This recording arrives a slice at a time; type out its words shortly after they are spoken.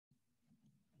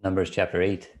Numbers chapter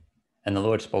 8. And the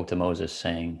Lord spoke to Moses,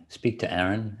 saying, Speak to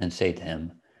Aaron, and say to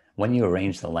him, When you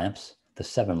arrange the lamps, the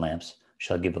 7 lamps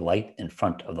shall give light in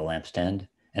front of the lampstand.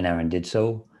 And Aaron did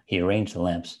so. He arranged the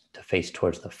lamps to face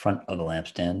towards the front of the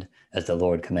lampstand, as the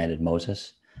Lord commanded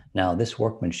Moses. Now this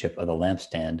workmanship of the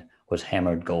lampstand was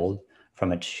hammered gold.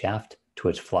 From its shaft to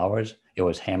its flowers it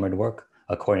was hammered work,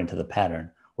 according to the pattern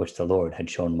which the Lord had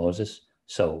shown Moses.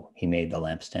 So he made the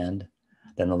lampstand.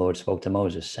 Then the Lord spoke to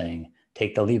Moses, saying,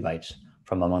 Take the Levites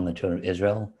from among the children of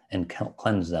Israel and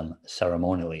cleanse them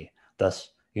ceremonially.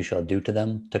 Thus you shall do to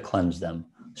them to cleanse them.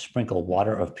 Sprinkle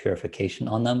water of purification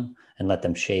on them, and let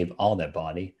them shave all their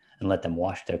body, and let them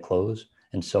wash their clothes,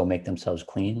 and so make themselves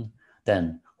clean.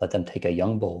 Then let them take a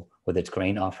young bull with its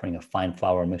grain offering of fine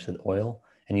flour mixed with oil,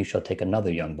 and you shall take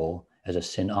another young bull as a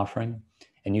sin offering.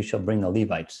 And you shall bring the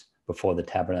Levites before the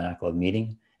tabernacle of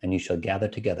meeting, and you shall gather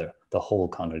together the whole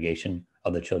congregation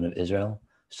of the children of Israel.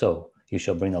 So you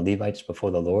shall bring the Levites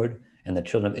before the Lord, and the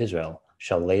children of Israel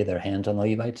shall lay their hands on the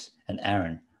Levites, and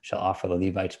Aaron shall offer the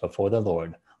Levites before the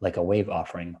Lord like a wave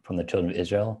offering from the children of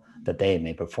Israel, that they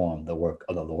may perform the work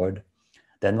of the Lord.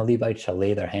 Then the Levites shall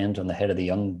lay their hands on the head of the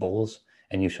young bulls,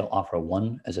 and you shall offer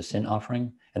one as a sin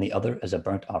offering, and the other as a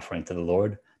burnt offering to the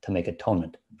Lord, to make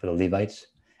atonement for the Levites.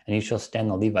 And you shall stand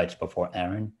the Levites before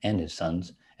Aaron and his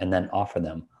sons, and then offer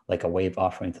them like a wave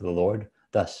offering to the Lord.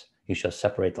 Thus you shall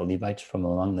separate the Levites from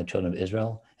among the children of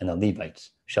Israel, and the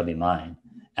Levites shall be mine.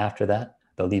 After that,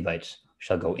 the Levites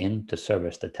shall go in to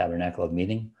service the tabernacle of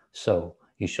meeting. So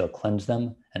you shall cleanse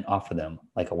them and offer them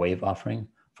like a wave offering,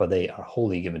 for they are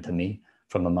wholly given to me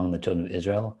from among the children of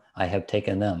Israel. I have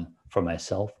taken them for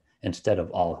myself instead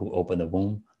of all who open the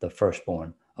womb, the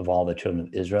firstborn of all the children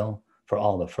of Israel. For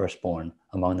all the firstborn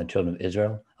among the children of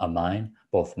Israel are mine,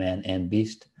 both man and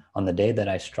beast. On the day that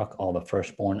I struck all the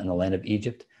firstborn in the land of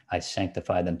Egypt, I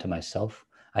sanctified them to myself.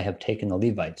 I have taken the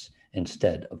Levites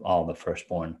instead of all the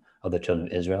firstborn of the children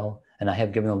of Israel, and I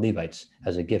have given the Levites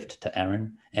as a gift to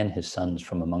Aaron and his sons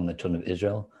from among the children of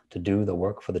Israel, to do the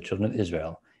work for the children of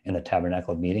Israel in the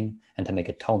tabernacle of meeting, and to make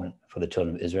atonement for the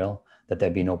children of Israel, that there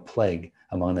be no plague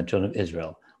among the children of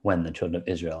Israel when the children of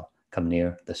Israel come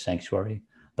near the sanctuary.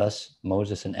 Thus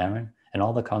Moses and Aaron and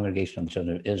all the congregation of the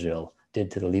children of Israel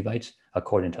did to the Levites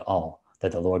according to all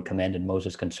that the Lord commanded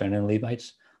Moses concerning the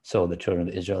Levites. So the children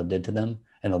of Israel did to them,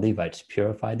 and the Levites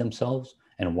purified themselves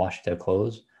and washed their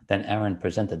clothes. Then Aaron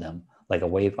presented them like a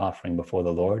wave offering before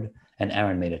the Lord, and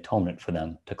Aaron made atonement for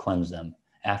them to cleanse them.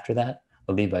 After that,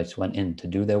 the Levites went in to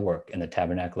do their work in the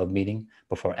tabernacle of meeting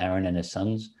before Aaron and his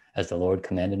sons, as the Lord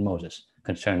commanded Moses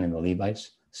concerning the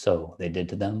Levites. So they did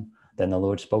to them. Then the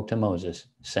Lord spoke to Moses,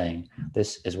 saying,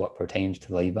 This is what pertains to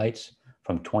the Levites.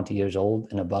 From 20 years old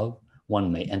and above,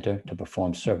 one may enter to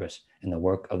perform service in the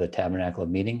work of the tabernacle of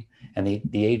meeting, and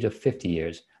the age of 50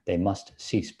 years they must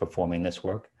cease performing this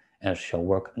work, and shall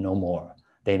work no more.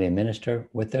 They may minister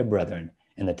with their brethren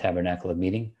in the tabernacle of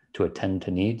meeting to attend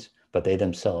to needs, but they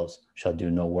themselves shall do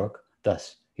no work.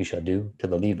 Thus you shall do to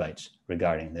the Levites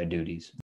regarding their duties.